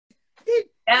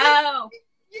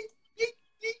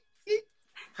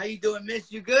How you doing,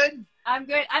 miss? You good? I'm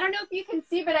good. I don't know if you can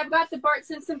see, but I've got the Bart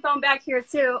Simpson phone back here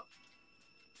too.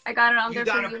 I got it on there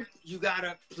for you. You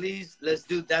gotta, please, let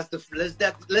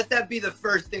that be the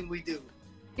first thing we do.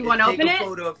 You want to open it? Take a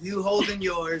photo of you holding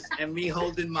yours and me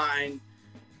holding mine.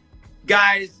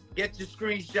 Guys, get your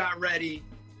screenshot ready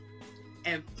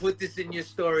and put this in your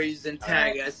stories and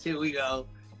tag us. Here we go.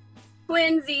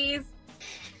 Twinsies.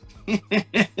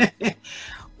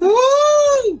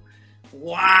 Woo!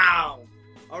 Wow.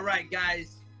 All right,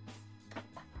 guys.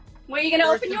 When are you going to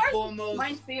open yours? Foremost,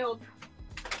 mine's sealed.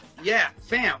 Yeah,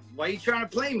 fam. Why are you trying to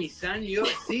play me, son? You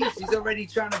see, she's already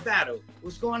trying to battle.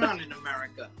 What's going on in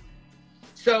America?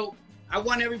 So I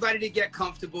want everybody to get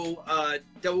comfortable.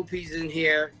 Double P's in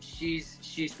here.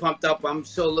 She's pumped up. I'm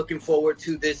so looking forward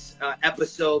to this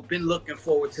episode. Been looking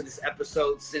forward to this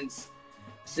episode since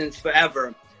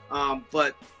forever.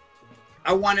 But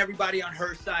I want everybody on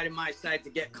her side and my side to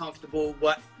get comfortable.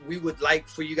 What we would like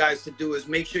for you guys to do is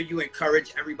make sure you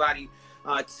encourage everybody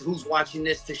who's watching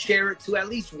this to share it to at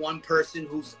least one person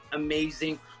who's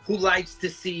amazing, who likes to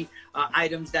see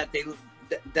items that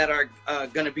are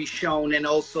going to be shown, and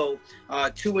also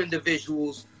two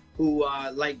individuals who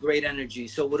like great energy.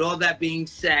 So with all that being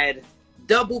said,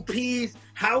 Double P's,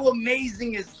 how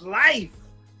amazing is life?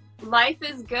 Life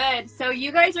is good. So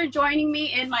you guys are joining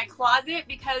me in my closet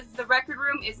because the record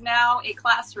room is now a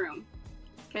classroom.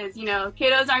 Because, you know,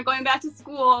 kiddos aren't going back to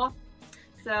school.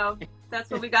 So that's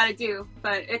what we got to do.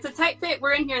 But it's a tight fit.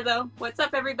 We're in here, though. What's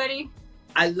up, everybody?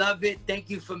 I love it.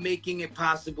 Thank you for making it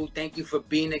possible. Thank you for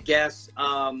being a guest.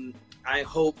 I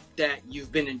hope that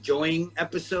you've been enjoying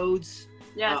episodes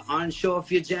on Show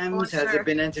Off Your Gems. Has it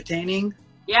been entertaining?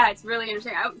 Yeah, it's really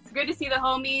entertaining. It's good to see the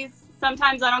homies.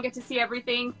 Sometimes I don't get to see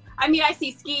everything. I mean, I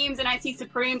see Schemes and I see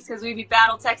Supremes because we be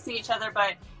battle texting each other,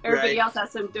 but everybody else has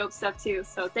some dope stuff too.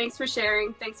 So thanks for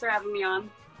sharing. Thanks for having me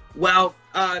on. Well,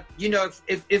 you know,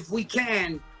 if we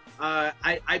can,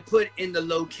 I put in the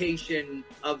location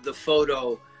of the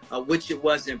photo, which it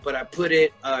wasn't, but I put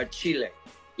it Chile.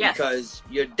 Yes. Because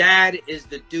your dad is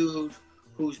the dude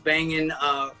who's banging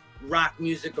rock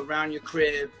music around your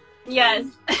crib. Yes.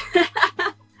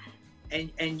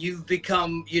 And you've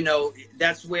become, you know,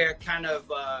 that's where kind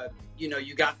of, you know,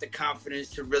 you got the confidence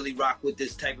to really rock with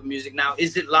this type of music. Now,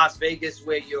 is it Las Vegas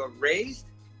where you're raised?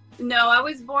 No, I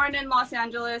was born in Los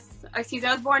Angeles. Excuse me,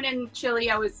 I was born in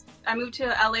Chile. I moved to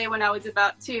LA when I was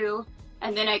about 2,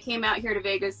 and then I came out here to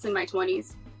Vegas in my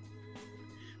 20s.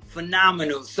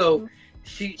 Phenomenal. So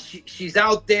she's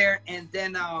out there, and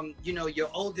then, you know, your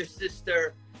older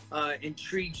sister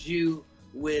intrigues you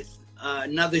with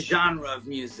another genre of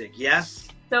music, yes?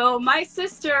 So my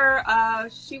sister,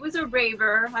 she was a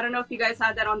raver. I don't know if you guys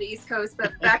had that on the East Coast,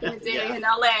 but back in the day in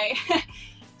LA,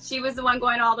 she was the one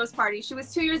going to all those parties. She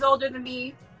was 2 years older than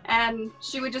me, and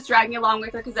she would just drag me along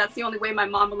with her because that's the only way my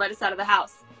mom would let us out of the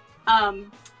house.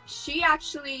 She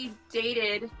actually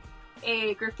dated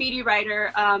a graffiti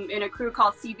writer in a crew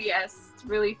called CBS,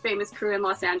 really famous crew in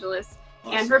Los Angeles.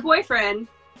 Awesome. And her boyfriend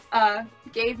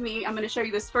gave me, I'm going to show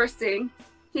you this first thing.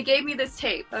 He gave me this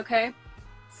tape, okay?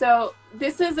 So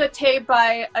this is a tape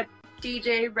by a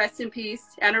DJ, rest in peace,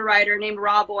 and a writer named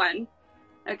r.i.p,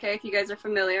 okay, if you guys are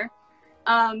familiar.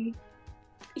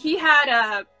 He had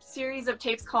a series of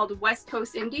tapes called West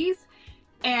Coast Indies,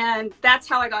 and that's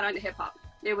how I got onto hip-hop.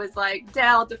 It was like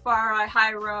Del, Defari,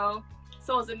 Hyro,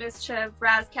 Souls of Mischief,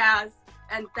 Razkaz,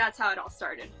 and that's how it all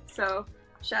started. So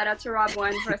shout out to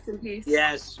r.i.p, rest in peace.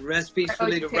 Yes, rest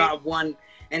peacefully to r.i.p.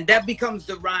 And that becomes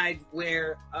the ride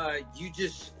where you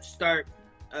just start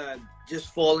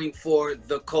just falling for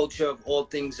the culture of all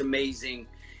things amazing.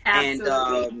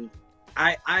 Absolutely.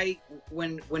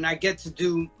 And when I get to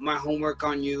do my homework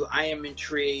on you, I am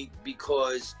intrigued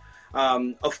because,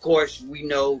 of course, we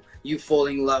know you fall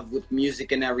in love with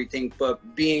music and everything,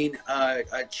 but being a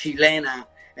Chilena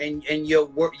and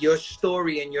your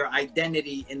story and your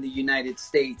identity in the United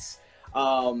States,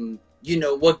 you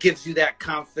know, what gives you that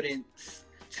confidence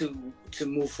to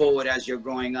move forward as you're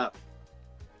growing up?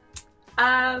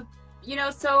 You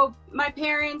know, so my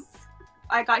parents,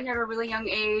 I got here at a really young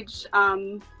age.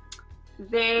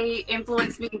 They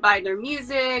influenced me by their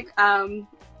music.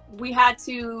 We had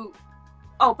to,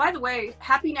 oh, by the way,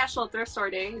 happy National Thrift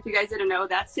Store Day. If you guys didn't know,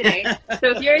 that's today.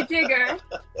 So if you're a digger,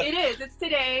 it's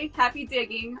today. Happy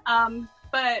digging.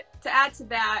 But to add to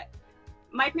that,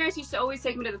 my parents used to always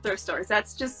take me to the thrift stores. That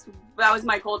was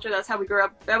my culture. That's how we grew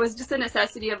up. That was just a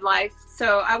necessity of life.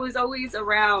 So I was always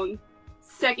around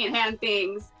secondhand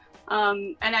things.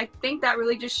 And I think that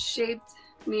really just shaped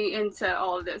me into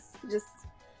all of this. Just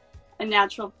a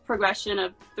natural progression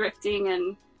of thrifting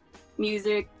and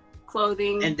music,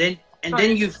 clothing. And And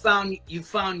then you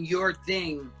found your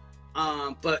thing,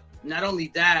 but not only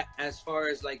that, as far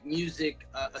as like music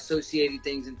associated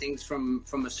things and things from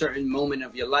a certain moment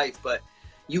of your life, but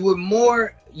you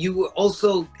were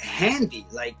also handy,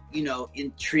 like, you know,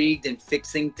 intrigued and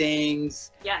fixing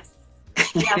things. Yes.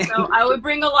 Yeah, so I would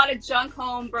bring a lot of junk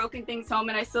home, broken things home,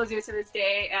 and I still do to this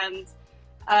day.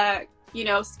 And you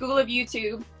know, school of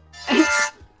YouTube.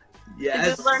 Yes.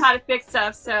 Just learn how to fix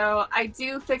stuff. So I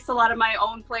do fix a lot of my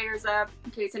own players up,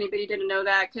 in case anybody didn't know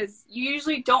that, because you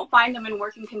usually don't find them in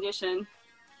working condition.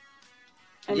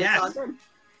 And yes. It's all good.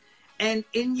 And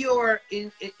in your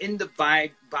in the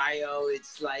bio,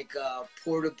 it's like a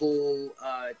portable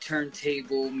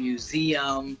turntable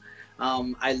museum.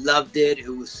 I loved it. It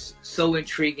was so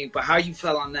intriguing. But how you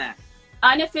felt on that?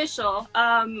 Unofficial.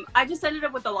 I just ended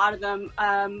up with a lot of them.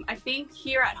 I think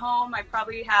here at home, I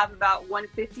probably have about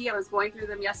 150. I was going through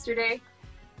them yesterday.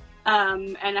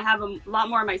 And I have a lot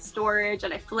more in my storage,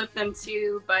 and I flip them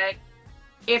too. But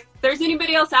if there's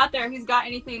anybody else out there who's got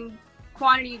anything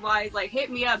quantity wise, like,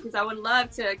 hit me up, because I would love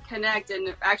to connect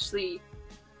and actually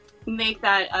make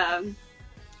that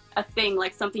a thing,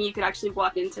 like something you could actually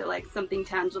walk into, like something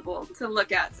tangible to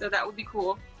look at. So that would be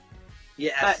cool.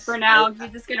 Yes. But for now, you're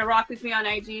just gonna rock with me on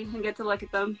IG and get to look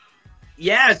at them.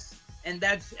 Yes, and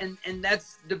that's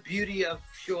the beauty of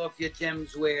Show Off Your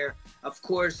Gems, where, of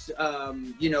course,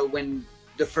 you know, when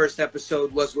the first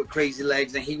episode was with Crazy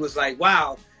Legs, and he was like,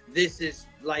 "Wow, this is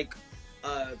like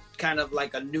kind of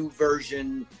like a new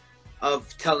version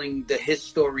of telling the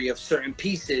history of certain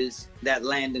pieces that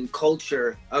land in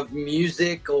culture of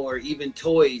music or even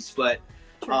toys." But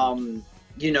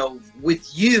you know,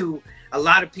 with you, a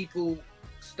lot of people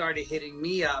started hitting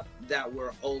me up that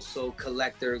were also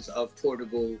collectors of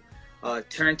portable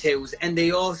turntables, and they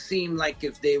all seemed like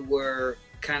if they were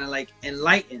kind of like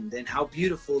enlightened. And how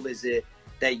beautiful is it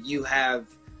that you have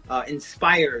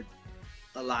inspired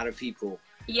a lot of people?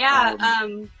 Yeah,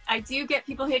 I do get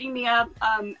people hitting me up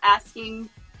asking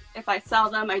if I sell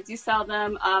them. I do sell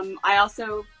them. I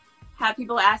also have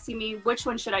people asking me, which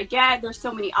one should I get? There's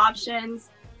so many options.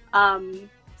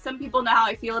 Some people know how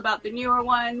I feel about the newer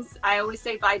ones. I always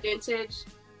say buy vintage.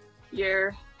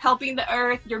 You're helping the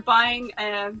earth. You're buying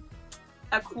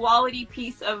a quality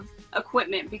piece of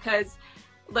equipment, because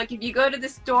like if you go to the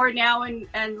store now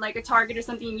and like a Target or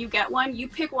something, you get one, you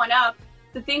pick one up,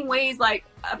 the thing weighs like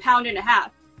 1.5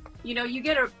 pounds. You know, you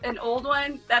get an old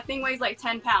one, that thing weighs like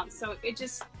 10 pounds. So it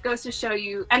just goes to show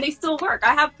you, and they still work.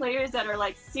 I have players that are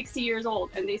like 60 years old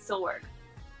and they still work.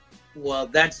 Well,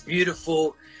 that's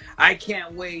beautiful. I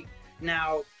can't wait.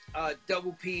 Now,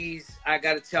 Double P's, I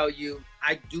got to tell you,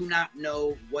 I do not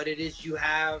know what it is you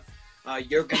have.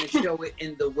 You're going to show it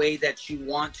in the way that you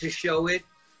want to show it.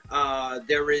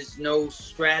 There is no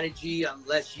strategy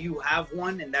unless you have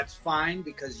one, and that's fine,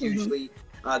 because usually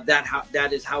that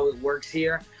is how it works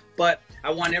here. But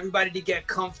I want everybody to get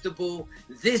comfortable.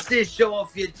 This is Show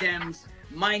Off Your Gems.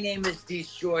 My name is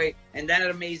Destroy, and that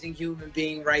amazing human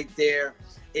being right there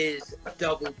is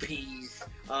Double P's.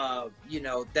 You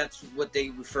know, that's what they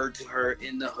refer to her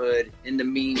in the hood, in the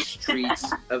mean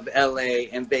streets of LA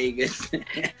and Vegas. in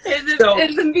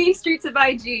the mean streets of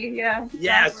IG, yeah.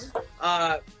 Yes.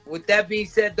 With that being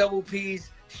said, Double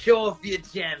P's, show off your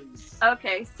gems.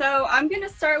 Okay, so I'm gonna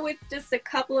start with just a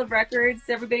couple of records.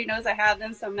 Everybody knows I have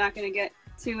them, so I'm not gonna get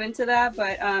too into that,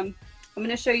 but I'm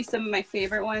gonna show you some of my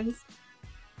favorite ones.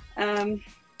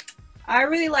 I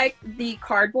really like the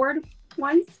cardboard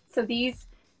ones. So these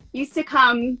used to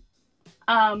come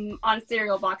on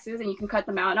cereal boxes, and you can cut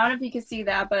them out. I don't know if you can see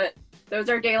that, but those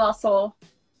are De La Soul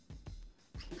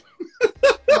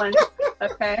ones.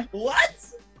 Okay. What?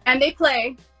 And they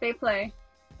play.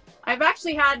 I've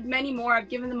actually had many more. I've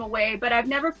given them away, but I've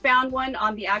never found one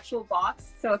on the actual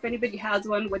box. So if anybody has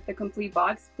one with the complete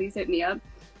box, please hit me up.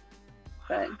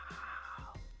 But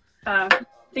I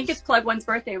think it's Plug One's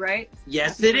birthday, right?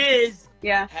 Yes, it is.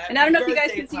 Yeah. Happy and I don't know if you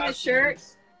guys can see costumes. the shirt.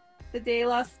 The De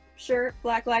La shirt,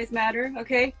 Black Lives Matter.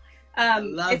 Okay.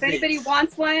 If anybody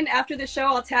wants one after the show,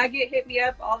 I'll tag it. Hit me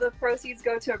up. All the proceeds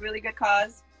go to a really good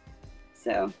cause.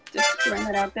 So just throwing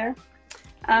that out there.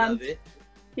 Love it.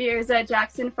 Here's a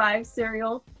Jackson 5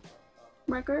 cereal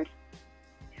record.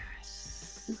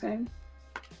 Yes. Okay.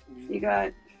 You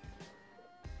got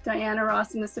Diana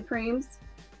Ross and the Supremes.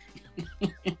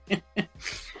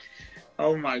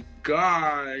 Oh my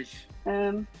gosh.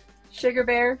 Sugar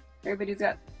Bear. Everybody's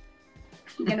got,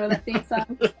 you know, that theme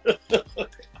song.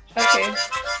 Okay.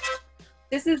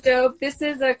 This is dope. This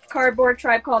is a cardboard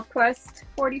Tribe Called Quest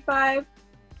 45.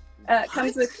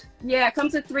 Comes with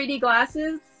 3D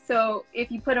glasses. So if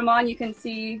you put them on, you can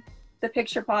see the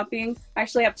picture popping. I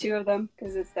actually have 2 of them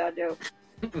because it's that dope.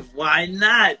 Why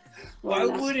not? Why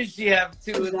not? wouldn't she have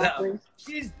two of them?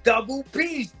 She's double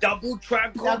P's, double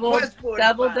Tribe Called Quest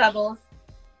 45. Doubles.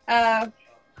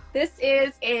 This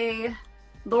is a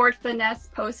Lord Finesse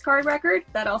postcard record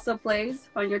that also plays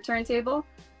on your turntable.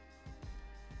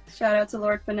 Shout out to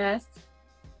Lord Finesse.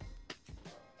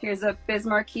 Here's a Biz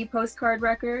Marquee postcard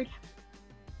record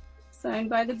signed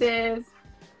by the Biz.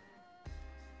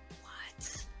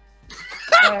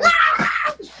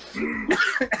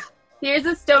 Here's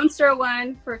a Stone Stir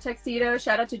one for Tuxedo.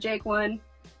 Shout out to Jake one.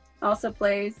 Also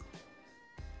plays.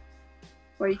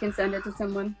 Or you can send it to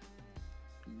someone.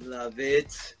 Love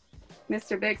it.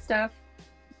 Mr. Big Stuff.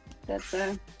 That's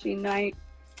Gene Knight.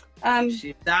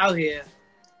 She's out here.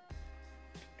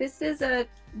 This is a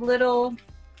little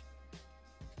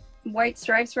White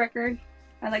Stripes record.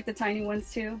 I like the tiny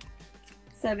ones too.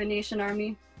 Seven Nation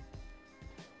Army.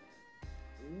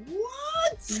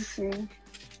 What? Okay.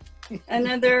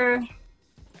 Another.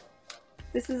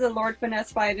 This is a Lord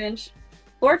Finesse 5-inch.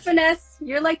 Lord Finesse,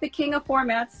 you're like the king of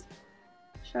formats.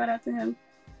 Shout out to him.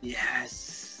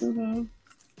 Yes. Mm-hmm.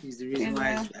 He's the reason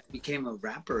why I became a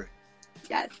rapper.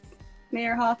 Yes.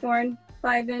 Mayor Hawthorne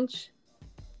 5-inch.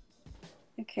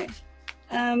 Okay.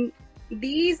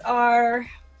 These are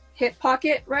hip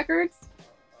pocket records.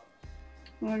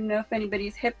 I don't know if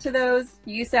anybody's hip to those.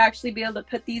 You used to actually be able to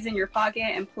put these in your pocket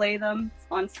and play them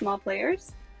on small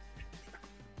players.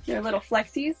 They're little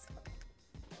flexies.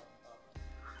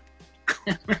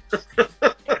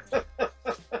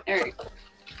 Alright.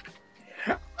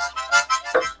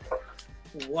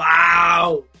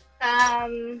 Wow. Yeah.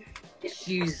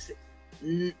 She's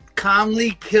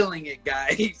calmly killing it,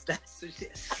 guys. That's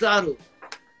subtle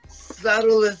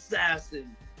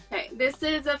assassin. Okay, this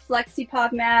is a Flexi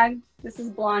Pop mag. This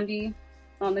is Blondie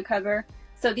on the cover.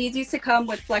 So these used to come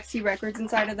with Flexi records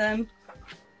inside of them.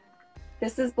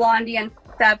 This is Blondie and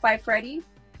Fab Five Freddy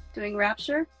doing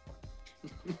Rapture.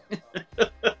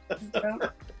 Wow.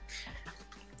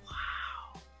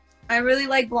 I really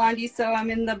like Blondie, so I'm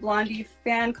in the Blondie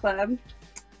fan club.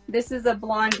 This is a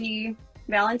Blondie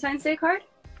Valentine's Day card.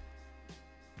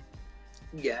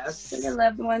 Yes. For your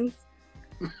loved ones.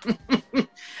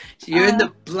 You're in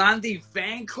the Blondie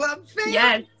fan club, fan?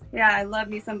 Yes. Yeah, I love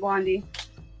me some Blondie.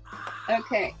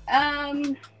 Okay. I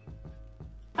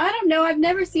don't know. I've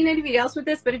never seen anybody else with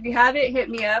this, but if you have it, hit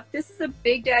me up. This is a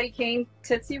Big Daddy Kane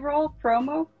Tootsie Roll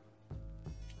promo.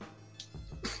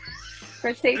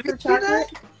 For Taste of Chocolate.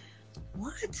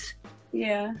 What?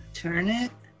 Yeah. Turn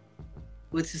it.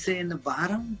 What's it say in the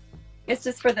bottom? It's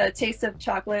just for the Taste of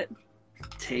Chocolate.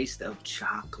 Taste of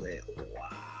Chocolate.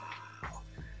 Wow.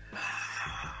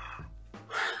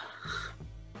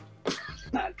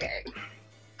 Okay.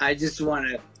 I just want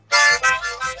to.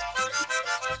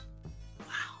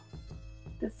 Wow.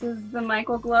 This is the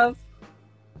Michael glove.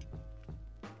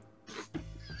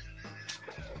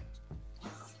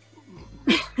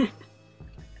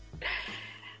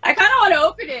 I kind of want to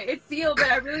open it. It's sealed, but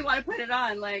I really want to put it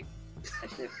on. Like,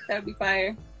 that would be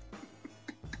fire.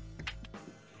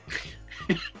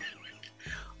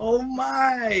 Oh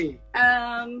my.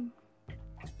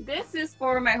 This is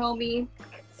for my homie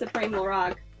Supreme Lil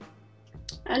Rock.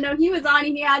 I know he was on.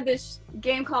 He had this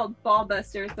game called Ball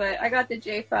Busters, but I got the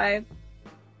J5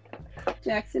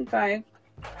 Jackson 5.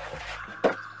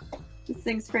 This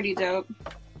thing's pretty dope.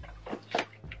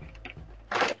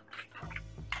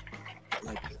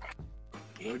 Like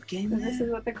a board game. So this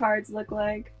is what the cards look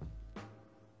like.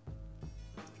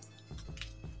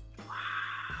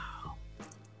 Wow.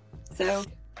 So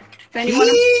if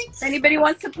anybody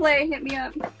wants to play, hit me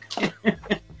up.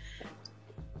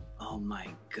 Oh my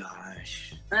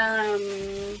gosh.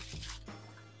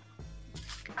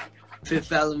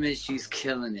 Fifth Element, she's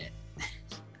killing it.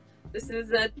 This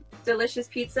is a delicious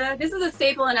pizza. This is a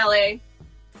staple in LA.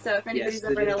 So if anybody's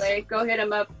ever in LA, go hit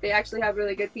them up. They actually have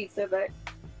really good pizza, but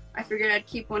I figured I'd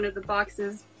keep one of the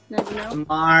boxes. Never know.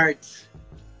 Smart.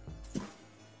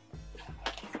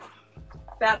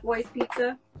 Fat Boys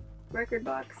Pizza record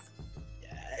box.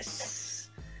 Yes.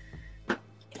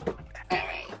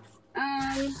 Alright.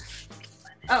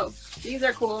 Oh, these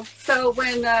are cool. So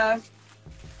when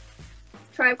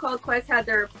Tribe Called Quest had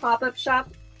their pop-up shop,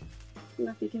 I don't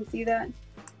know if you can see that,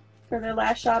 for their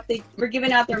last shop, they were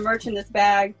giving out their merch in this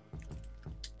bag.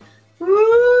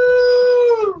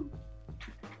 Woo!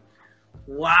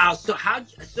 Wow. So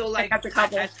like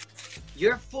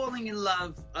you're falling in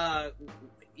love,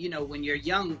 you know, when you're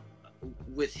young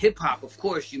with hip hop. Of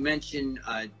course, you mentioned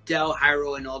Del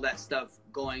Hyro and all that stuff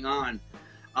going on.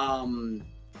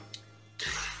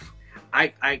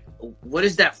 What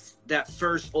is that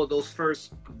first, or those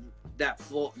first that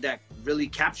really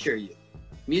capture you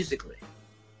musically?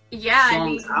 Yeah,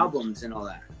 songs, albums, and all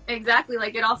that. Exactly.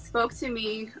 Like, it all spoke to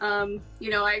me. You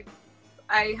know, I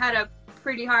had a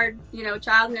pretty hard, you know,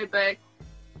 childhood, but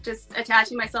just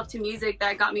attaching myself to music,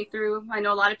 that got me through. I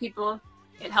know a lot of people,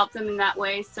 it helped them in that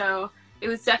way. So it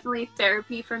was definitely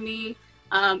therapy for me.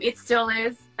 It still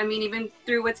is. I mean, even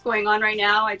through what's going on right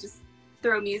now, I just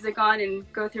throw music on and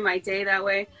go through my day that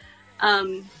way.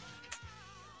 I'm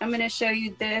going to show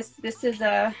you this. This is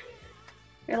a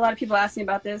lot of people asking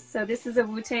about this. So this is a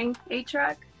Wu-Tang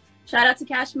 8-track. Shout out to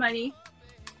Cash Money.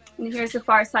 And here's the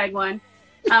Far Side one.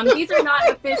 These are not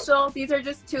official. These are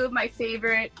just two of my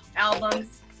favorite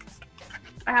albums.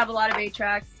 I have a lot of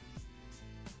 8-tracks.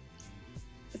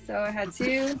 So I had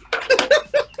two.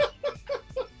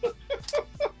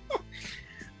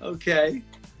 Okay.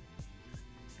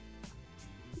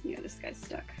 Yeah, this guy's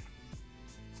stuck.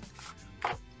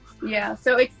 Yeah,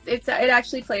 so it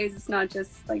actually plays. It's not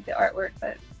just like the artwork,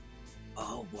 but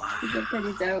oh wow, it's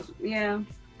pretty dope. Yeah.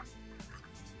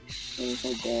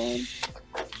 So good.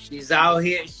 She's out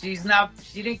here. She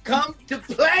didn't come to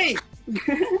play.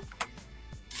 Do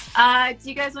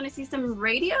you guys want to see some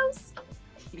radios?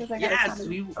 Yes,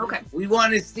 okay. We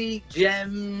want to see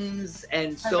gems,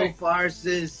 and so far,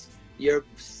 sis, you're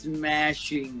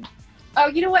smashing. Oh,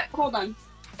 you know what? Hold on.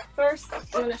 First, I'm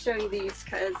going to show you these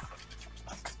because.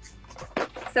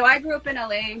 So I grew up in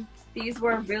LA. These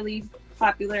were really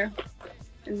popular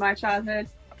in my childhood.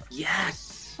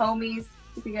 Yes. Homies,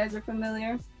 if you guys are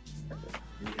familiar.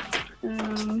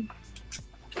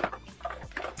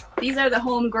 These are the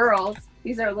home girls.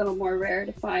 These are a little more rare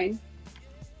to find.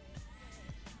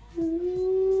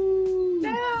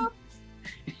 No.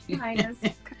 Minus.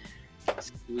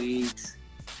 Sweet.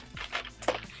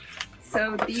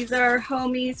 So these are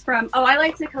homies from, I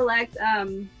like to collect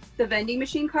the vending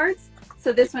machine cards.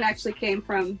 So this one actually came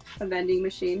from a vending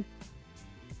machine.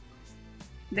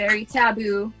 Very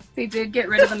taboo. They did get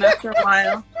rid of them after a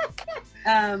while.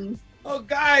 Oh,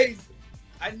 guys,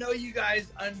 I know you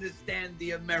guys understand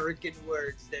the American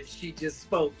words that she just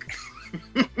spoke.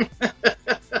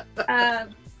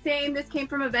 Same, this came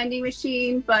from a vending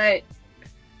machine, but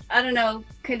I don't know,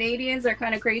 Canadians are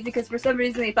kind of crazy because for some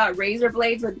reason they thought razor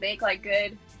blades would make like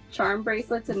good charm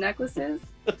bracelets and necklaces.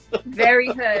 Very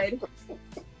hood.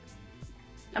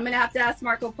 I'm gonna have to ask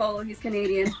Marco Polo, he's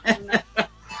Canadian.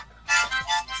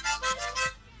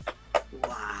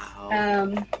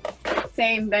 Wow.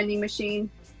 Same vending machine.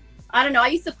 I don't know, I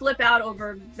used to flip out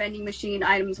over vending machine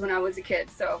items when I was a kid,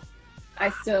 so I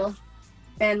still,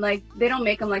 and like they don't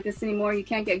make them like this anymore. You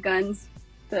can't get guns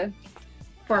for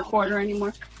a quarter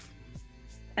anymore.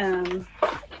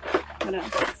 What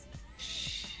else?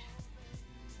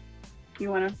 You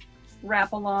want to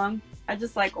wrap along? I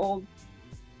just like old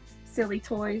silly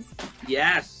toys.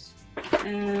 Yes.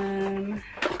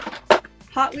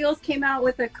 Hot Wheels came out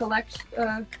with a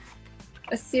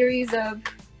a series of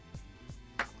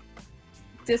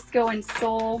disco and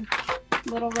soul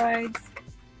little rides.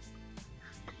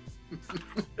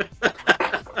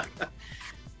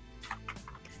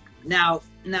 Now,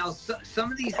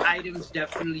 some of these items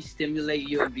definitely stimulate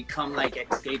you and become like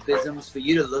escapisms for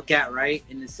you to look at, right?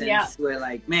 In the sense where,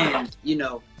 like, man, you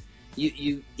know,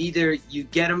 you either you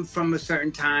get them from a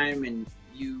certain time and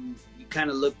you kind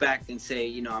of look back and say,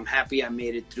 you know, I'm happy I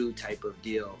made it through type of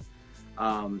deal.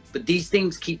 But these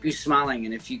things keep you smiling,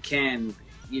 and if you can,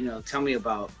 you know, tell me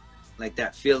about like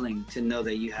that feeling to know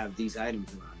that you have these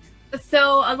items around you.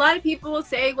 So a lot of people will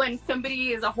say when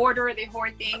somebody is a hoarder or they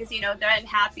hoard things, you know, they're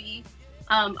unhappy.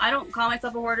 I don't call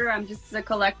myself a hoarder. I'm just a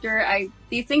collector.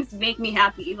 These things make me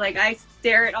happy. Like, I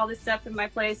stare at all this stuff in my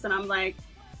place and I'm like,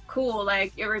 cool.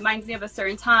 Like, it reminds me of a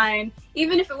certain time.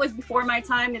 Even if it was before my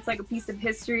time, it's like a piece of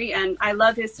history, and I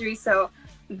love history. So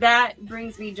that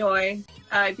brings me joy.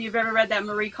 If you've ever read that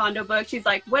Marie Kondo book, she's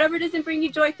like, whatever doesn't bring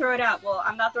you joy, throw it out. Well,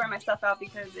 I'm not throwing my stuff out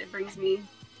because it brings me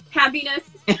happiness.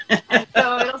 And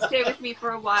so it'll stay with me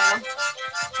for a while.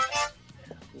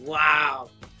 Wow.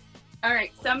 All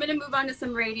right, so I'm going to move on to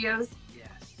some radios.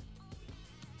 Yes.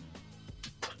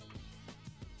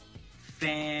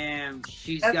 Fam,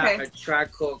 she's got a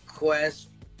track called Quest.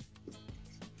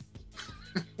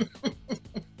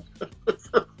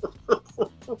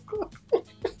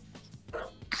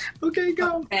 Okay,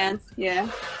 go. Fans, yeah.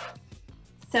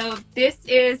 So this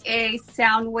is a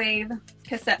Soundwave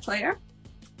cassette player.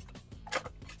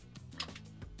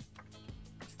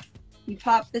 You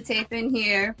pop the tape in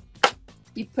here.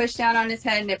 You push down on his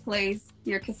head and it plays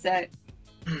your cassette.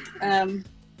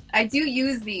 I do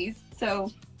use these,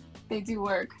 so they do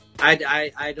work.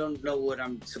 I don't know what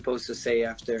I'm supposed to say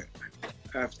after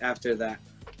that.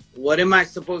 What am I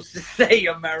supposed to say,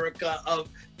 America, of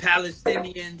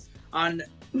Palestinians on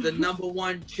the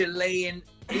 #1 Chilean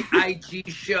IG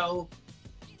show.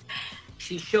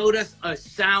 She showed us a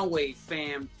sound wave,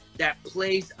 fam, that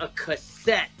plays a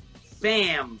cassette,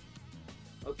 fam.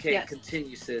 Okay, yes.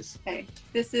 Continue, sis. Okay,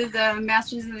 this is a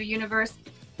Masters of the Universe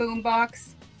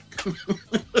boombox. Oh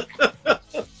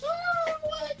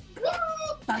my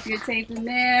God! Pop your tape in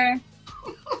there.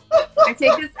 I've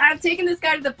taken this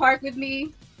guy to the park with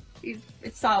me.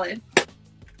 It's solid.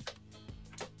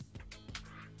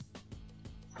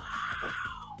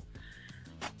 Wow.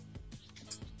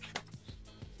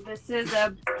 This is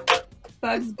a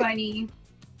Bugs Bunny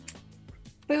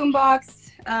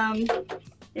boombox.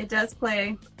 It does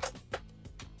play.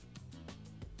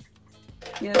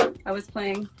 Yeah, I was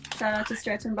playing. Shout out to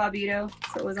Stretch and Bobbito,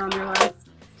 so it was on their list.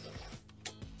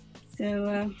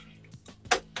 So,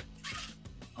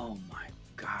 oh my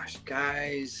gosh,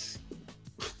 guys.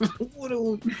 What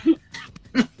do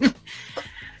we...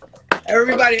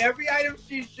 Everybody, every item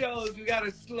she shows, we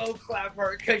gotta slow clap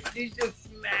her because she's just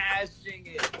smashing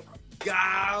it.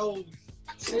 Gauss.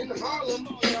 In Harlem,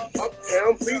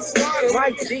 uptown, please start.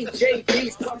 Mike G,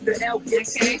 JP's come to L. Oh,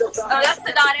 that's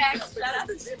the Dot X.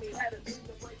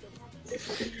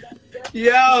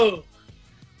 Yo.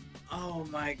 Oh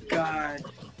my God.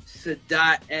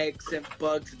 Sadat X and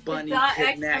Bugs Bunny. Sadat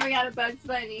X coming out of Bugs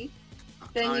Bunny.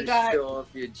 Then you got. Show off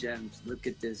your gems. Look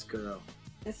at this girl.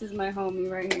 This is my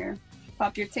homie right here.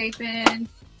 Pop your tape in.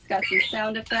 It's got some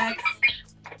sound effects.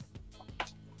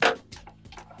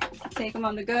 Take him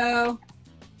on the go.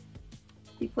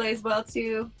 He plays well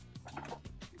too.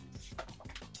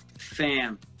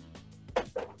 Fam.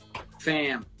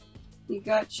 You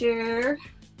got your.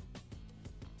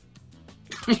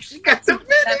 She got some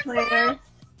player.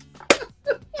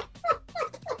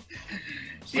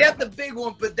 She had the big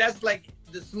one, but that's like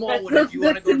the small one if you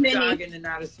want to go jogging in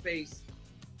outer space.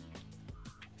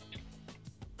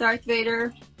 Darth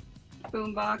Vader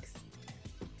boombox.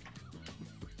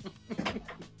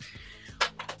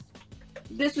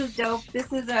 This is dope.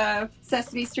 This is a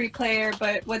Sesame Street player,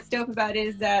 but what's dope about it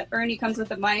is that Ernie comes with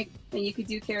a mic and you could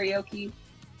do karaoke.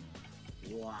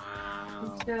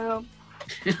 Wow. So,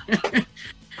 she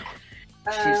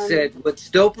said, what's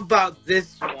dope about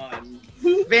this one?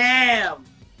 Bam!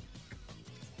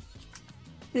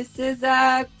 This is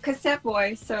a cassette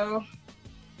boy, so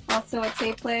also a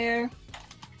tape player.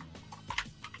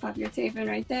 Pop your tape in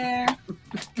right there.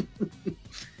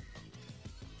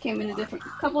 Came in a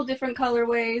couple different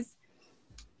colorways.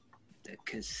 The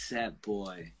cassette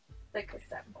boy. The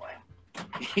cassette boy.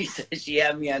 He said she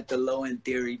had me at the low end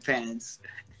theory pants.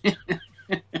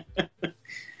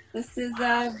 This is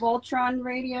a Voltron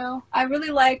radio. I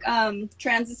really like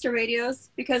transistor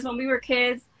radios because when we were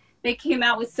kids, they came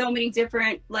out with so many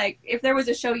different, like, if there was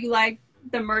a show you liked,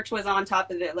 the merch was on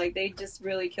top of it. Like, they just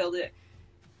really killed it.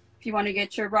 If you want to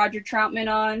get your Roger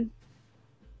Troutman on,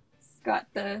 it's got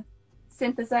the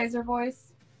synthesizer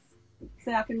voice.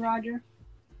 Zap and Roger.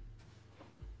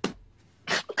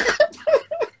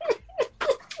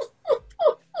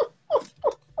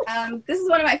 This is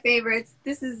one of my favorites.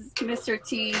 This is Mr.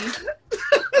 T.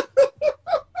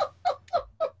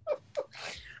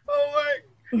 Oh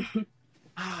my.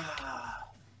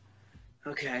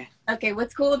 Okay. Okay,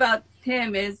 what's cool about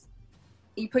him is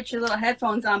you put your little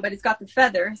headphones on, but it's got the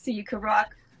feather, so you could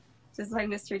rock just like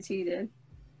Mr. T did.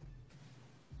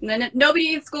 And then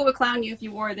nobody in school would clown you if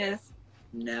you wore this.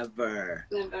 Never.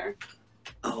 Never.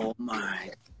 Oh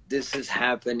my. This is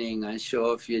happening on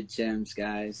Show Off Your Gems,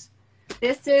 guys.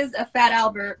 This is a Fat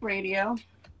Albert radio.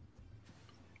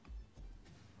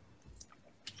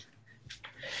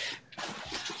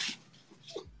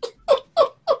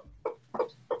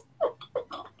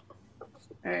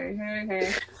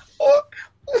 Hey.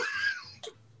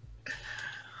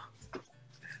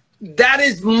 That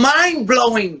is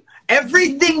mind-blowing.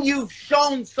 Everything you've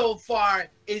shown so far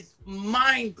is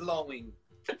mind-blowing.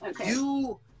 Okay.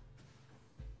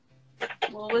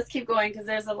 Well, let's keep going because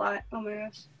there's a lot. Oh my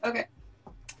gosh. Okay.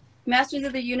 Masters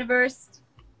of the Universe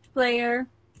player.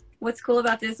 What's cool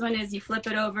about this one is you flip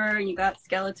it over and you got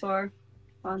Skeletor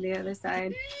on the other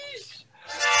side.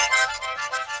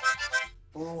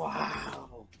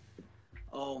 Wow.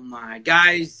 Oh my.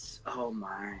 Guys. Oh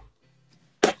my.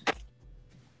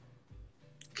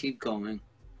 Keep going.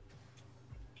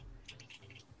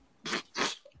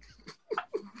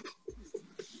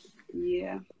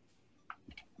 Yeah.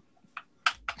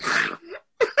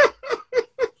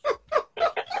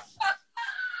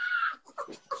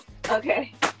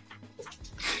 Okay.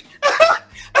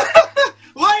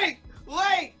 Wait.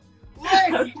 Okay.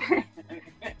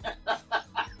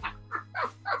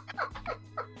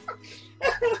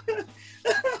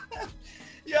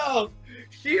 Yo,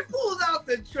 she pulled out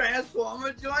the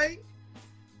toy?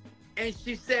 And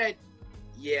she said,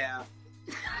 yeah.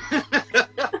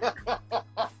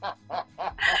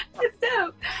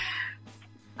 So,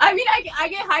 I mean, I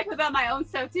get hype about my own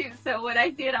stuff too. So when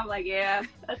I see it, I'm like, yeah,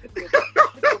 that's a good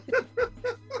one.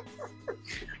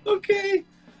 Okay.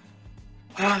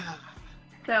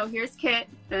 So here's Kit.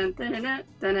 Dun, dun, dun, dun,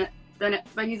 dun, dun, dun,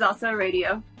 but he's also a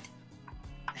radio.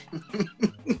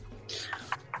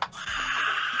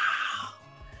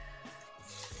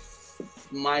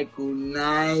 Michael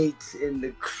Knight in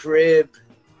the crib.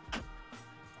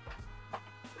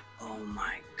 Oh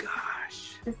my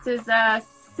gosh. This is a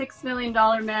 $6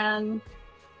 Million Man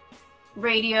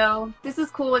radio. This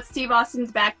is cool. It's Steve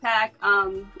Austin's backpack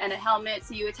and a helmet.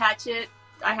 So you attach it.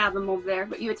 I have them over there,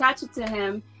 but you attach it to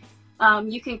him.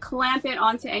 You can clamp it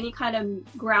onto any kind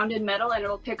of grounded metal and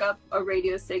it'll pick up a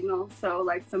radio signal. So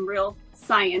like some real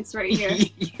science right here.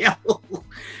 Yeah.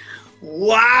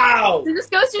 Wow. So this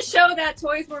goes to show that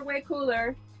toys were way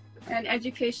cooler and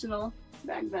educational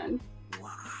back then.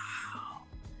 Wow.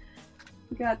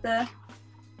 You got the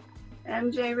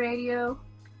MJ radio.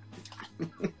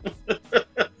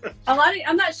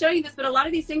 I'm not showing you this, but a lot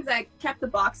of these things I kept the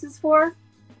boxes for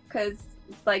because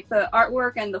like the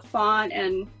artwork and the font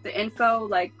and the info,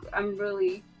 like I'm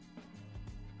really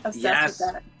obsessed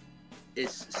with that.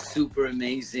 It's super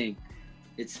amazing.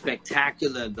 It's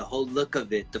spectacular, the whole look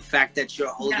of it. The fact that you're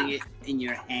holding it in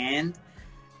your hand,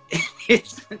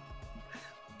 it's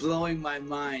blowing my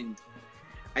mind.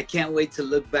 I can't wait to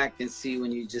look back and see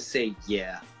when you just say,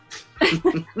 yeah.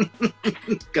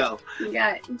 Go. You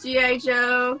got G.I.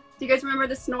 Joe. Do you guys remember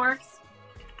the Snorks?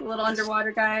 The little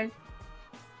underwater guys.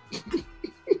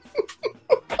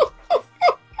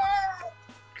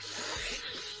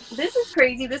 This is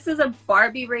crazy. This is a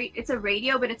Barbie it's a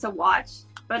radio, but it's a watch.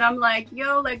 But I'm like,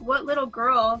 yo, like what little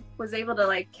girl was able to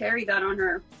like carry that on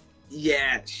her?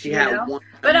 Yeah, she had one.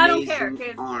 But I don't care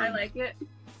because I like it.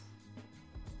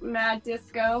 Mad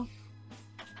disco.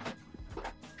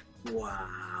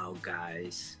 Wow,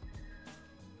 guys.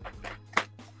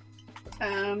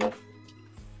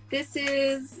 This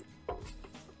is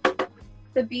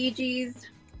the Bee Gees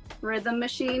rhythm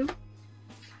machine.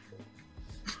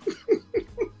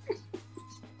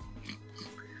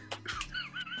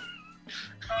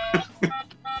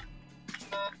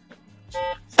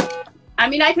 I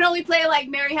mean, I can only play like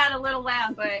Mary Had a Little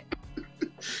Lamb, but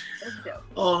it's dope.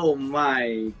 Oh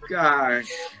my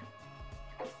gosh.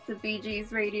 The Bee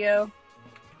Gees radio.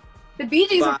 The Bee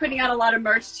Gees are putting out a lot of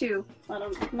merch too.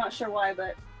 I'm not sure why,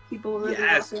 but people were really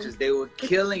because they were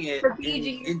killing it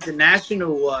in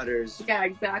international waters. Yeah,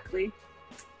 exactly.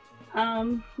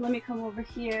 Let me come over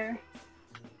here.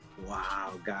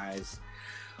 Wow, guys.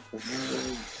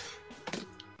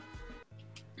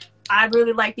 I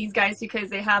really like these guys because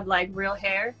they have like real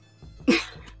hair.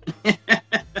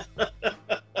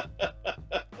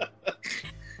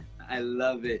 I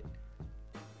love it.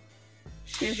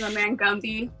 Here's my man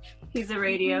Gumby. He's a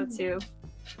radio too.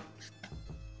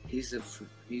 He's a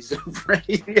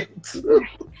radio too.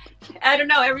 I don't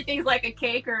know. Everything's like a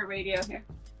cake or a radio here.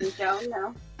 You don't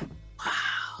know.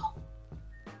 Wow.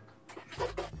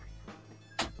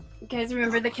 You guys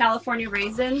remember the California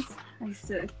Raisins? I used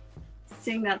to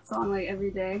sing that song like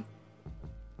every day.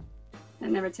 I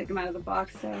never took them out of the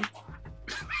box, so.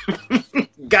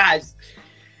 Guys,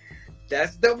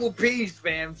 that's Double P's,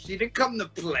 fam. She didn't come to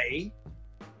play.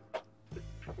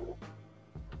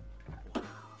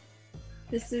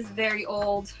 This is very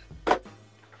old.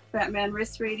 Batman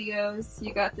wrist radios.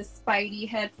 You got the Spidey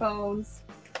headphones.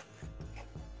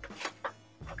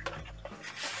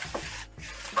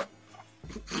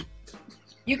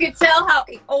 You can tell how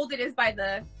old it is by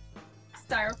the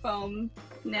styrofoam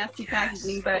nasty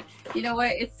packaging, but you know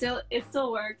what? It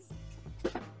still works.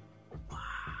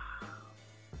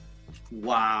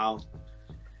 Wow.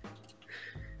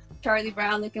 Charlie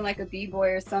Brown looking like a b-boy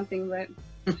or something, but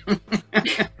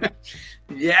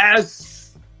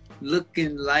yes,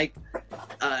 looking like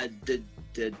the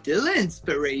Dilla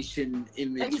inspiration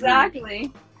imagery.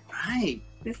 Exactly. Right.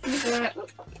 This is a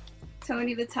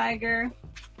Tony the Tiger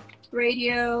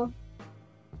radio.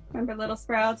 Remember Little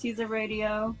Sprouts? He's a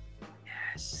radio.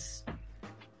 Yes.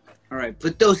 All right,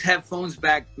 put those headphones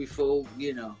back before,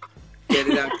 you know, get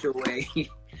it out your way.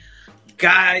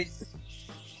 Guys,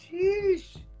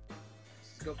 sheesh.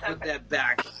 Just go put that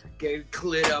back. Get it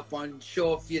cleared up on,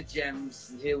 show off your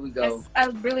gems. Here we go. Yes, I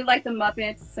really like the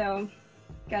Muppets, so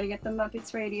gotta get the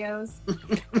Muppets radios.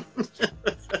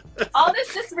 All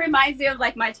this just reminds me of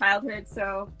like my childhood,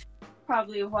 so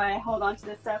probably why I hold on to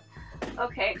this stuff.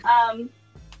 Okay,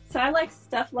 so I like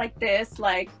stuff like this,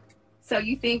 like, so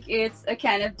you think it's a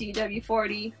can of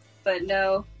DW-40, but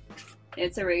no,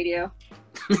 It's a radio.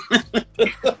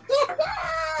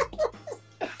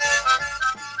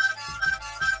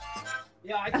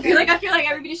 Yeah, I feel like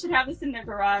everybody should have this in their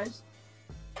garage.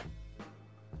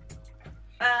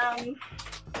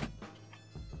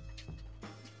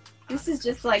 This is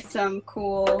just like some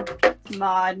cool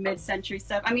mod mid-century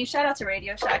stuff. I mean, shout out to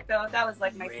Radio Shack though. That was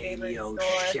like my favorite store.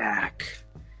 Radio Shack.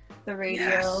 The radio.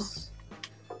 Yes.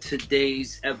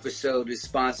 Today's episode is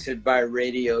sponsored by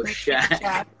Radio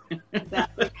Shack.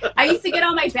 Exactly. I used to get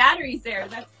all my batteries there.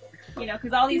 That's, you know,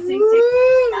 because all these things take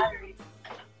batteries.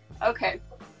 Okay.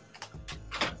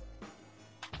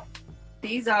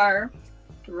 These are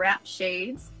wrap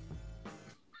shades.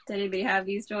 Does anybody have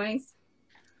these joints?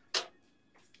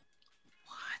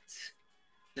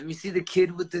 Let me see the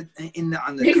kid with the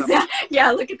on the cover.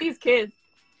 Yeah, look at these kids.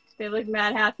 They look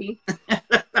mad happy.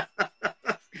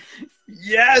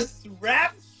 Yes,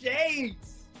 wrap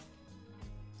shades.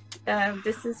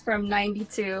 This is from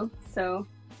 '92, so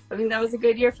I think that was a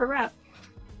good year for wrap.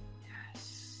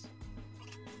 Yes,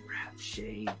 wrap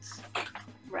shades.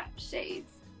 Wrap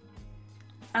shades.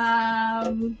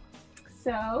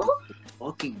 So.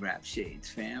 Walking wrap shades,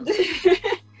 fam.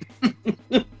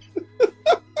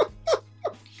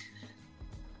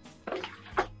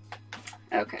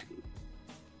 Okay.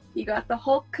 You got the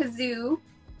Hulk Kazoo,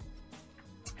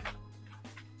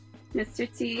 Mr.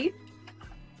 T.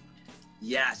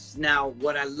 Yes. Now,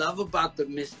 what I love about the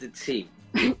Mr. T.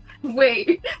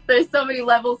 Wait, there's so many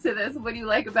levels to this. What do you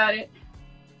like about it?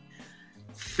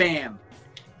 Fam,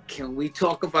 can we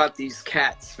talk about these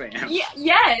cats, fam? Yeah,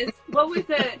 yes. What was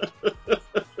it?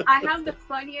 I have the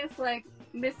funniest, like,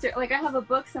 I have a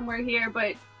book somewhere here,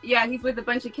 but yeah, he's with a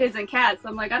bunch of kids and cats. So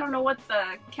I'm like, I don't know what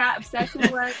the cat obsession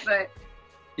was, but.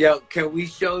 Yo, can we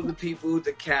show the people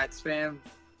the cats, fam?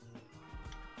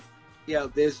 Yo,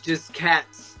 there's just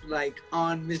cats, like,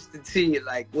 on Mr. T.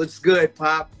 Like, what's good,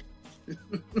 Pop?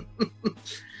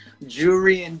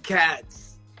 Jewelry and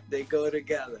cats, they go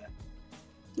together.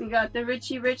 You got the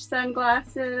Richie Rich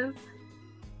sunglasses.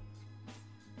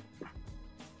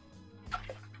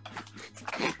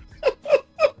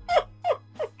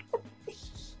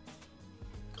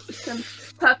 Some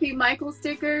Puppy Michael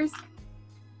stickers.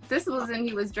 This was when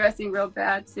he was dressing real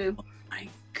bad too. Oh my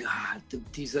God,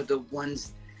 these are the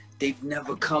ones, they've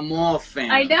never come off,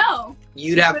 fam. I know.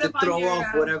 You'd have to throw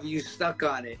off whatever you stuck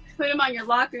on it. Put them on your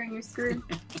locker and your screw.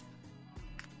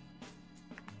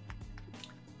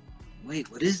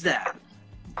 Wait, what is that?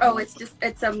 Oh,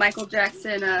 it's a Michael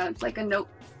Jackson, like a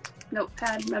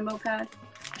notepad, memo pad.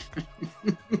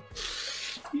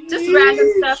 Just random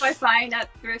stuff I find at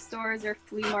thrift stores or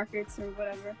flea markets or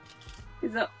whatever.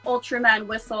 It's an Ultraman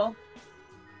whistle.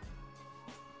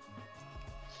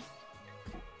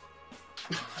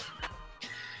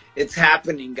 It's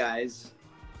happening, guys.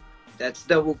 That's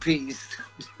double P's.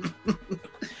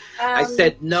 I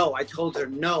said no. I told her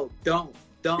no, don't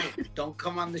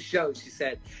come on the show. She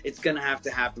said it's gonna have to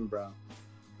happen, bro.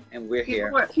 And we're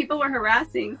here. People were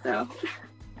harassing, so.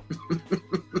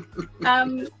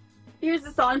 Here's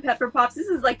the salt and pepper pops. This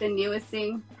is like the newest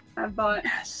thing I've bought.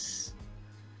 Yes.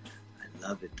 I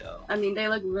love it though. I mean, they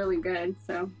look really good,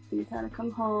 so these had to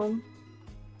come home.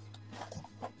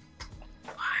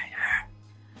 Fire.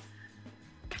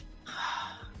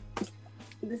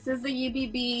 This is a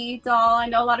UBB doll. I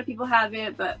know a lot of people have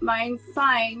it, but mine's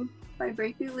signed by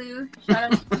Breaky Lou.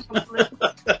 Shout out to Lou.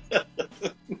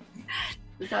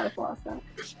 Just how to floss that.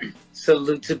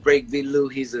 Salute to Breaky Lou.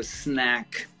 He's a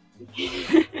snack.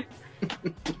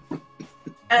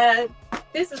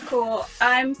 This is cool.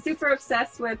 I'm super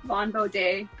obsessed with Von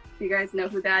Baudet, if you guys know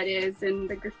who that is in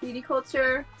the graffiti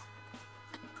culture.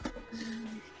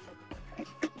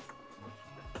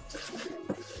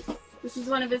 This is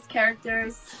one of his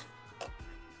characters.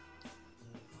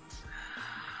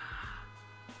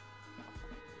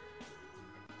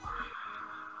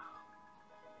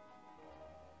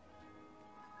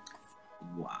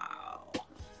 Wow.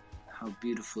 How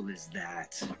beautiful is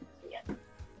that? Yes.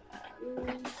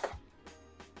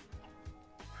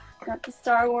 Got the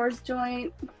Star Wars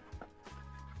joint.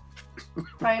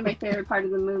 Probably my favorite part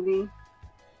of the movie.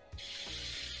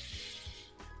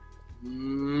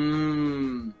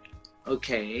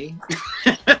 Okay.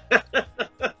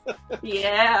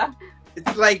 Yeah.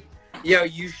 It's like, yo,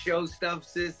 you show stuff,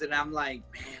 sis, and I'm like,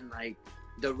 man, like,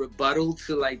 the rebuttal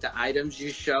to, like, the items you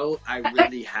show, I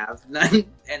really have none.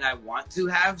 And I want to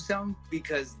have some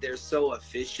because they're so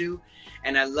official.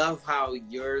 And I love how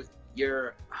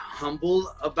you're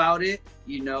humble about it,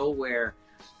 you know, where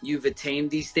you've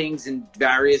attained these things in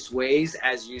various ways,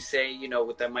 as you say, you know,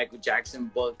 with that Michael Jackson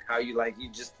book, how you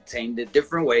just attained it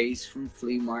different ways, from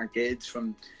flea markets,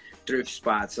 from thrift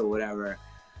spots or whatever.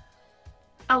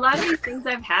 A lot of these things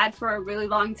I've had for a really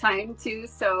long time too.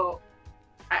 So,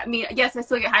 I mean, yes, I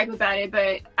still get hype about it,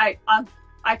 but I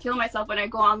kill myself when I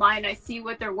go online and I see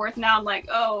what they're worth now. I'm like,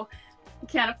 oh, I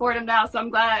can't afford them now, so I'm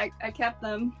glad I kept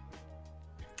them.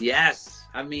 Yes,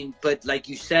 I mean, but like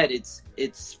you said, it's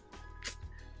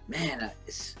man,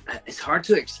 it's hard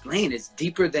to explain. It's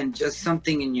deeper than just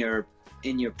something in your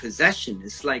possession.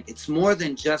 It's like, it's more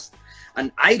than just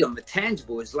an item, a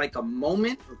tangible. It's like a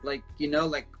moment, like, you know,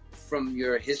 like from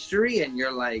your history, and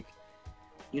you're like,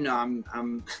 you know,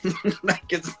 I'm like,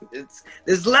 it's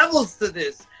there's levels to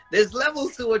this. There's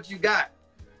levels to what you got.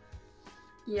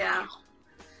 Yeah.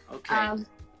 Okay. All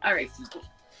right.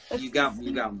 You got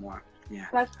more. Yeah.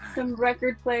 That's some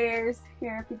record players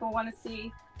here. People want to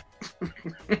see.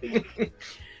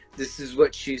 This is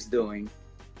what she's doing.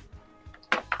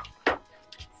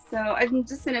 So I'm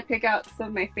just gonna pick out some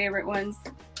of my favorite ones.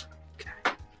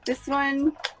 Okay. This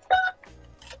one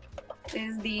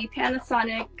is the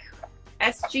Panasonic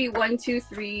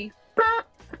SG123.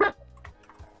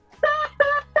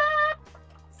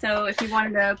 So if you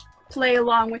wanted to play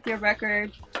along with your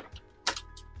record,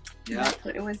 yeah, that's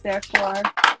what it was there for.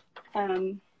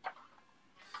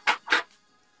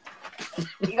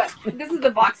 This is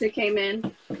the box it came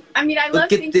in. I mean, I love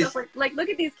seeing stuff like look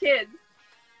at these kids.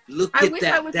 Look at that. I wish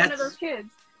I was one of those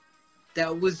kids.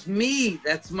 That was me.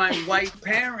 That's my white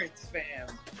parents, fam.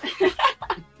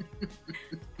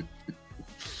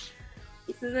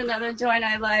 This is another joint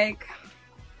I like.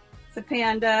 It's a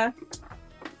panda.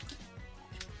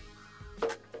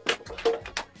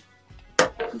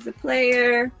 He's a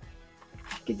player.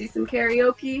 Could do some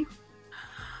karaoke.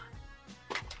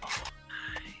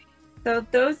 So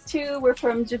those two were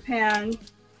from Japan,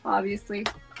 obviously,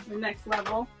 the next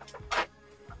level.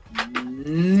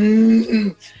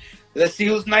 Let's see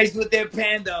who's nice with their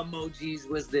panda emojis.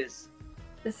 What's this?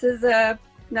 This is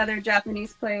another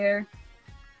Japanese player.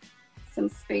 Some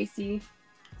spacey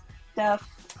stuff.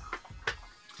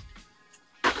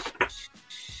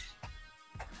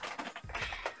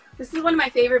 This is one of my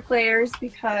favorite players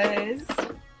because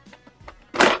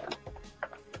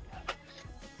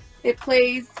it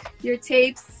plays your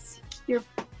tapes,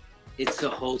 It's a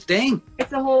whole thing.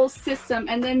 It's a whole system,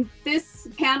 and then this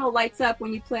panel lights up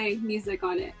when you play music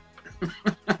on it.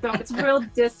 So it's real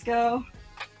disco.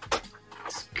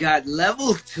 It's got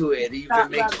levels to it. It even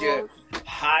makes your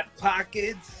hot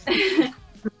pockets.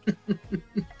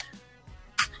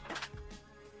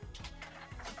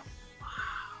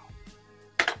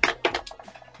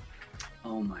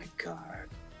 Oh my god.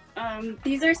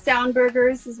 These are sound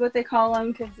burgers, is what they call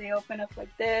them, because they open up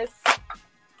like this.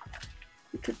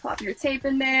 You could pop your tape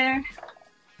in there.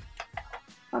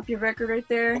 Pop your record right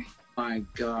there. Oh my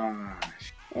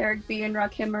gosh. Eric B and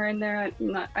Rakim are in there.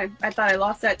 I thought I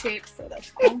lost that tape, so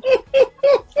that's cool.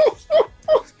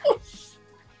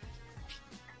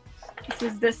 This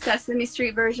is the Sesame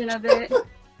Street version of it.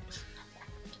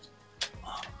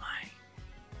 Oh my.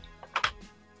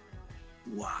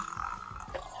 Wow.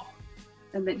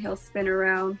 And then he'll spin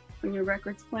around when your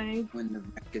record's playing. When the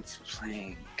record's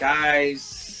playing.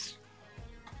 Guys,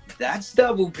 that's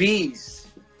double P's.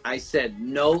 I said,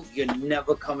 no, you're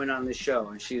never coming on the show.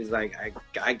 And she was like,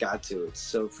 I got to. It's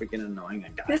so freaking annoying. I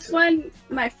got to. This one,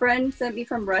 my friend sent me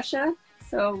from Russia.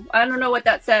 So I don't know what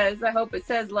that says. I hope it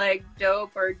says like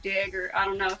dope or dig, or I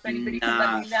don't know if anybody can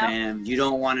let me know. Fam, you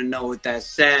don't want to know what that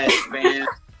says, fam.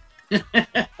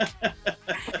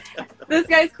 This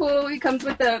guy's cool. He comes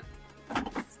with a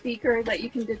speaker that you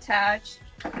can detach.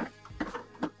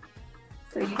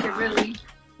 So you can really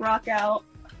rock out.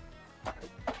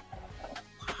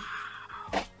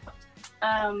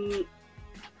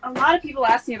 A lot of people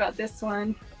ask me about this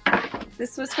one.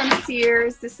 This was from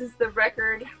Sears. This is the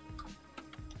record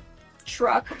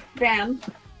truck van.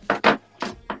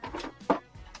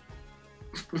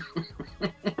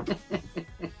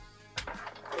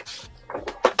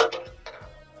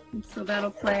 And so that'll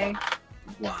play.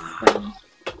 Wow.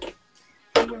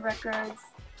 The records.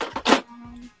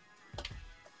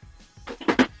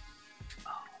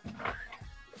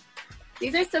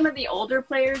 These are some of the older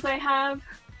players I have.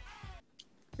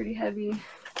 Pretty heavy.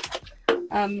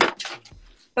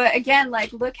 But again,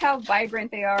 like, look how vibrant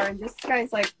they are. And this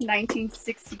guy's like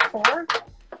 1964.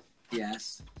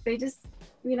 Yes. They just,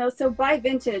 you know, so buy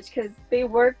vintage because they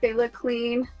work, they look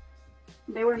clean.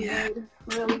 They were made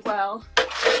really well.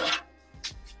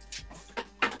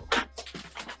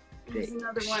 Here's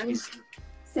another one.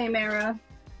 Same era.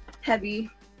 Heavy.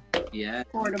 Yeah.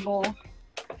 Portable.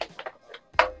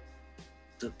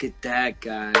 Look at that,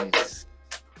 guys.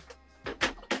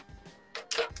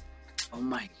 Oh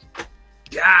my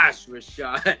gosh,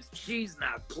 Rashad, she's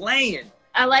not playing.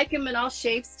 I like them in all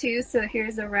shapes too. So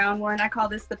here's a round one. I call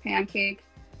this the pancake.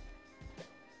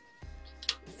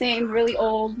 Same, really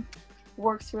old,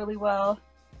 works really well.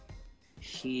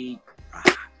 He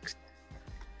rocks.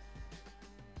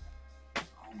 Oh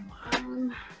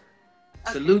my.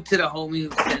 Salute to the homie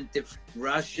who sent it from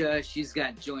Russia. She's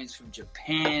got joints from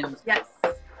Japan. Yes.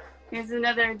 Here's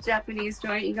another Japanese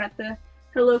joint. You got the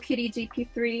Hello Kitty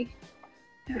GP3.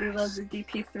 Everybody loves the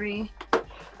GP3.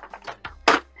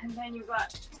 And then you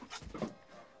got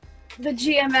the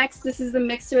GMX. This is the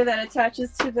mixer that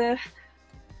attaches to the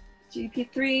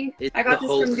GP3. It's I got the this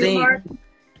whole from thing. Newmark.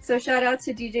 So shout out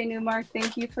to DJ Newmark.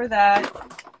 Thank you for that.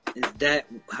 Is that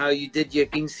how you did your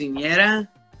quinceañera?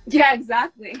 Yeah,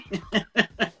 exactly.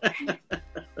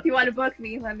 If you want to book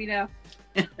me, let me know.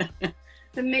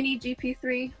 The mini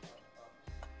GP3.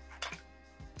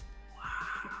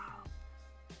 Wow.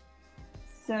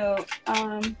 So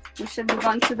we should move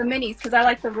on to the minis because I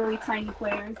like the really tiny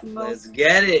players the most. Let's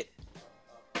get it.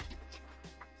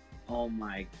 Oh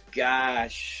my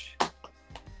gosh.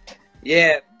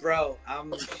 Yeah, bro,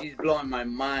 she's blowing my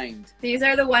mind. These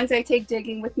are the ones I take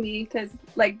digging with me because,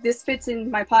 like, this fits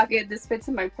in my pocket, this fits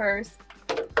in my purse.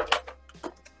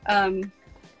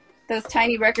 Those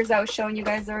tiny records I was showing you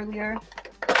guys earlier,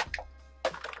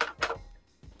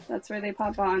 that's where they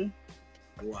pop on.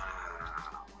 Wow.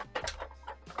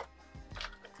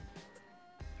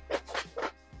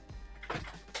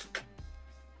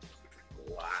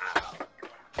 Wow.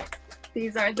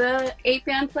 These are the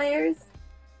 8-band players.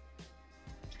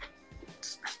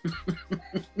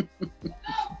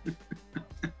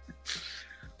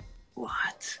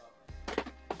 What?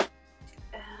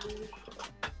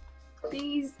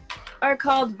 These are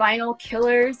called vinyl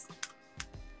killers.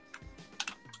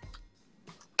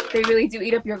 They really do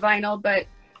eat up your vinyl, but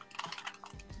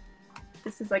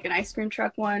this is like an ice cream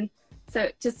truck one. So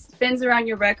it just spins around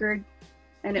your record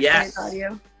and it plays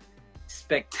audio.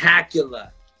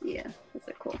 Spectacular. Yeah, that's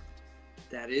a cool.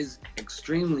 That is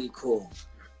extremely cool.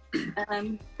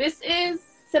 This is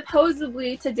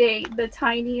supposedly to date the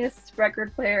tiniest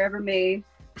record player ever made,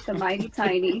 the Mighty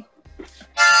Tiny,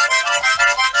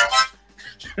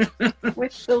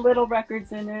 with the little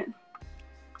records in it.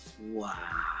 Wow.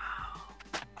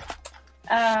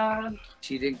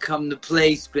 She didn't come to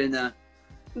play, Spinner.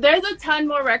 There's a ton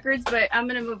more records, but I'm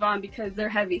gonna move on because they're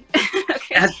heavy. Okay.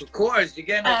 Yes, of course. You're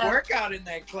getting a workout in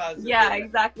that closet. Yeah, there.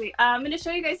 exactly. I'm gonna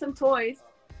show you guys some toys.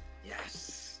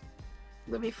 Yes.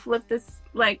 Let me flip this.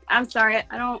 Like, I'm sorry,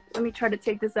 let me try to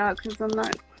take this out because I'm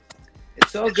not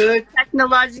It's all good.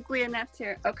 technologically inept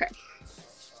here. Okay.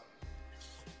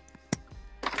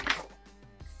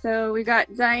 So we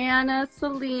got Diana,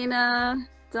 Selena,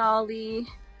 Dolly,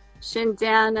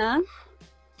 Shindana.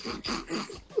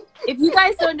 If you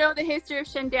guys don't know the history of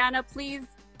Shindana, please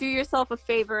do yourself a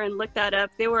favor and look that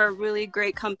up. They were a really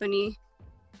great company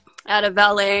out of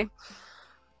LA.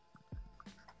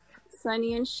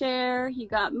 Sonny and Cher, you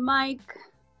got Mike.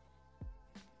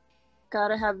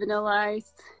 Gotta have Vanilla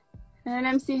Ice. And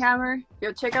MC Hammer.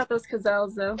 Yo, check out those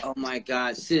Cazelles though. Oh my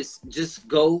God, sis, just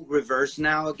go reverse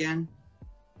now again.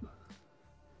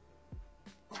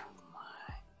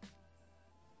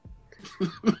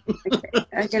 Okay,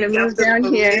 I'm gonna move down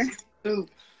here.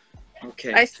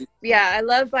 Okay. I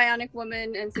love Bionic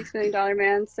Woman and $6 Million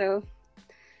Man, so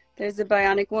there's a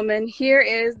Bionic Woman. Here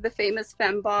is the famous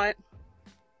Fembot.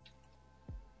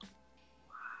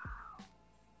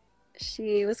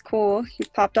 She was cool. You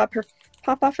pop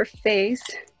off her face,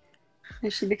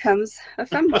 and she becomes a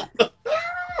Fembot.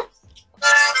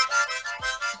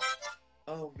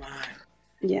 Oh my.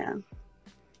 Yeah.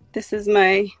 This is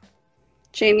my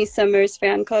Jamie Summers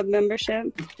fan club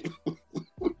membership.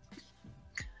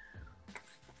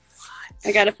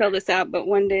 I gotta fill this out, but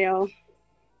one day I'll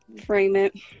frame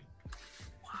it.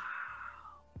 Wow.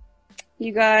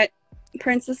 You got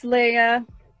Princess Leia.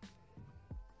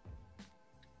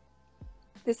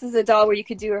 This is a doll where you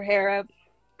could do her hair up.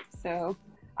 So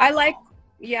I like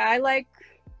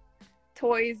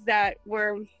toys that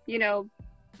were,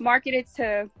 marketed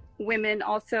to women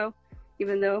also,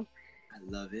 even though I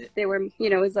love it. they were,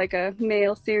 it was like a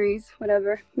male series,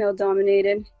 whatever, male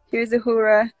dominated. Here's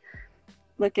Uhura,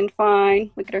 looking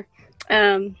fine. Look at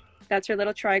her. That's her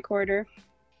little tricorder.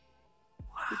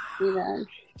 Wow. See that?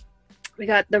 We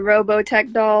got the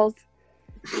Robotech dolls.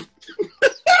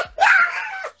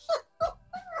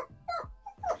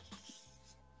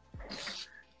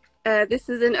 This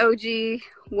is an OG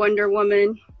Wonder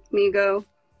Woman Mego.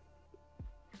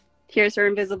 Here's her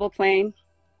invisible plane.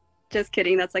 Just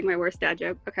kidding. That's like my worst dad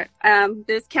joke. Okay.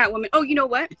 There's Catwoman. Oh, you know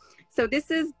what? So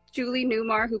this is Julie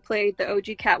Newmar, who played the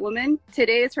OG Catwoman.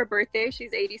 Today is her birthday.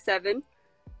 She's 87.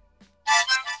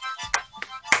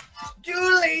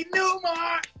 Julie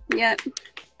Newmar! Yep.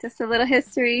 Just a little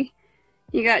history.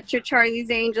 You got your Charlie's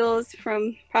Angels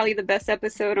from probably the best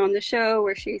episode on the show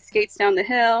where she skates down the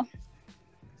hill.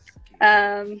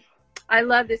 I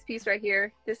love this piece right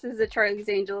here. This is a Charlie's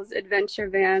Angels adventure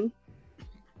van.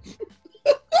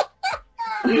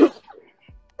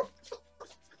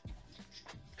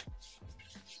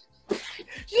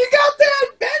 She got the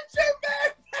adventure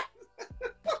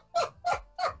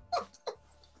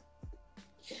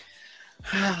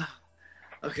van!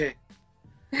 Okay.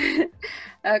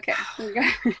 Okay.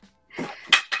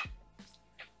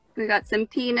 We got some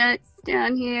peanuts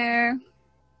down here.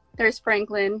 There's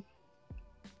Franklin.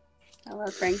 I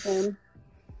love Franklin.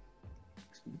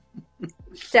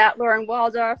 Statler and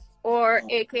Waldorf, or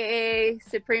AKA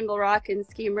Supreme LaRock and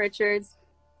Scheme Richards,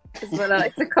 is what I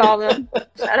like to call them.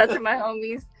 Shout out to my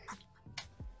homies.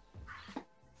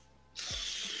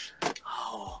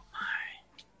 Oh my.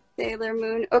 Sailor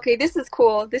Moon. Okay, this is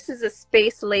cool. This is a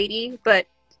Space Lady, but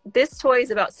this toy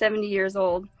is about 70 years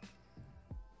old.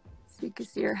 So you can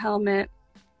see her helmet.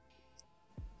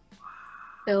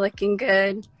 They're looking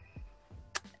good.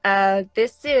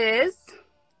 This is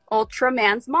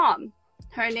Ultraman's mom.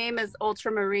 Her name is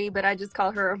Ultra Marie, but I just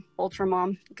call her Ultra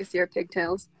Mom. You can see her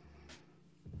pigtails.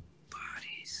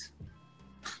 Bodies.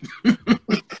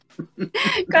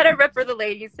 Gotta rep for the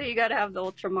ladies, so you gotta have the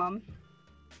Ultra Mom.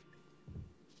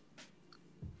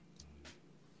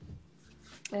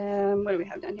 What do we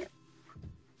have down here?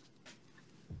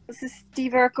 This is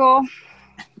Steve Urkel.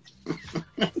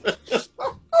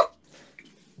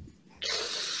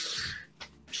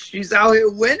 She's out here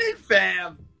winning,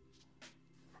 fam.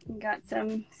 We got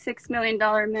some $6 Million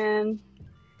Man.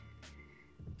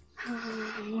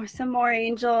 Some more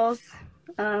angels.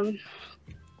 Gotta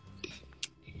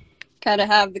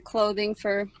have the clothing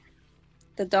for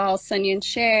the dolls, Sonny and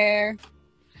Cher.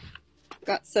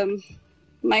 Got some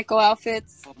Michael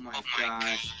outfits. Oh my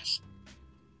gosh.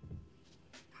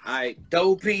 All right,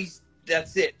 double piece.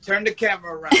 That's it. Turn the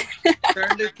camera around.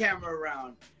 Turn the camera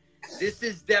around. This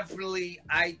is definitely,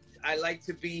 I like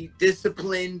to be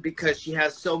disciplined because she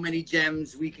has so many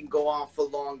gems. We can go on for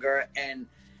longer, and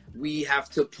we have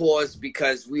to pause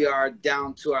because we are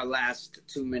down to our last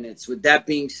 2 minutes. With that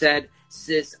being said,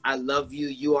 sis, I love you.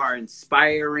 You are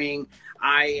inspiring.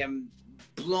 I am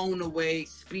blown away,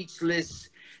 speechless,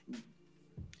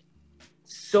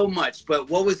 so much. But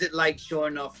what was it like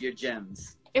showing off your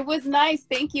gems? It was nice.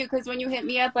 Thank you. Because when you hit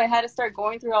me up, I had to start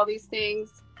going through all these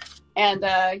things. And,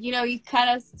 you know, you kind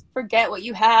of forget what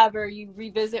you have or you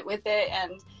revisit with it.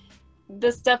 And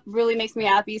this stuff really makes me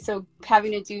happy. So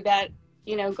having to do that,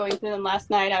 you know, going through them last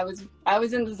night, I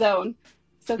was in the zone.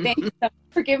 So thank you so much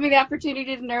for giving me the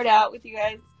opportunity to nerd out with you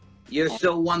guys. You're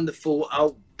so wonderful.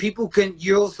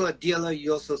 You're also a dealer.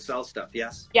 You also sell stuff,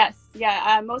 yes? Yes. Yeah.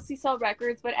 I mostly sell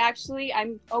records, but actually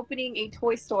I'm opening a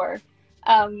toy store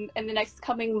in the next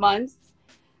coming months.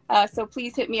 So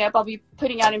please hit me up. I'll be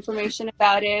putting out information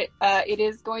about it. It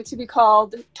is going to be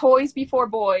called Toys Before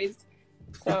Boys.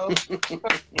 So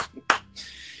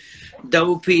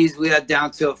Double P's, we are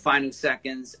down to our final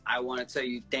seconds. I want to tell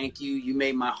you thank you. You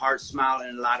made my heart smile,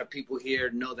 and a lot of people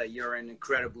here know that you're an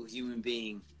incredible human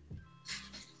being.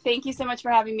 Thank you so much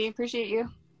for having me. Appreciate you.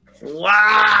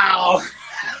 Wow.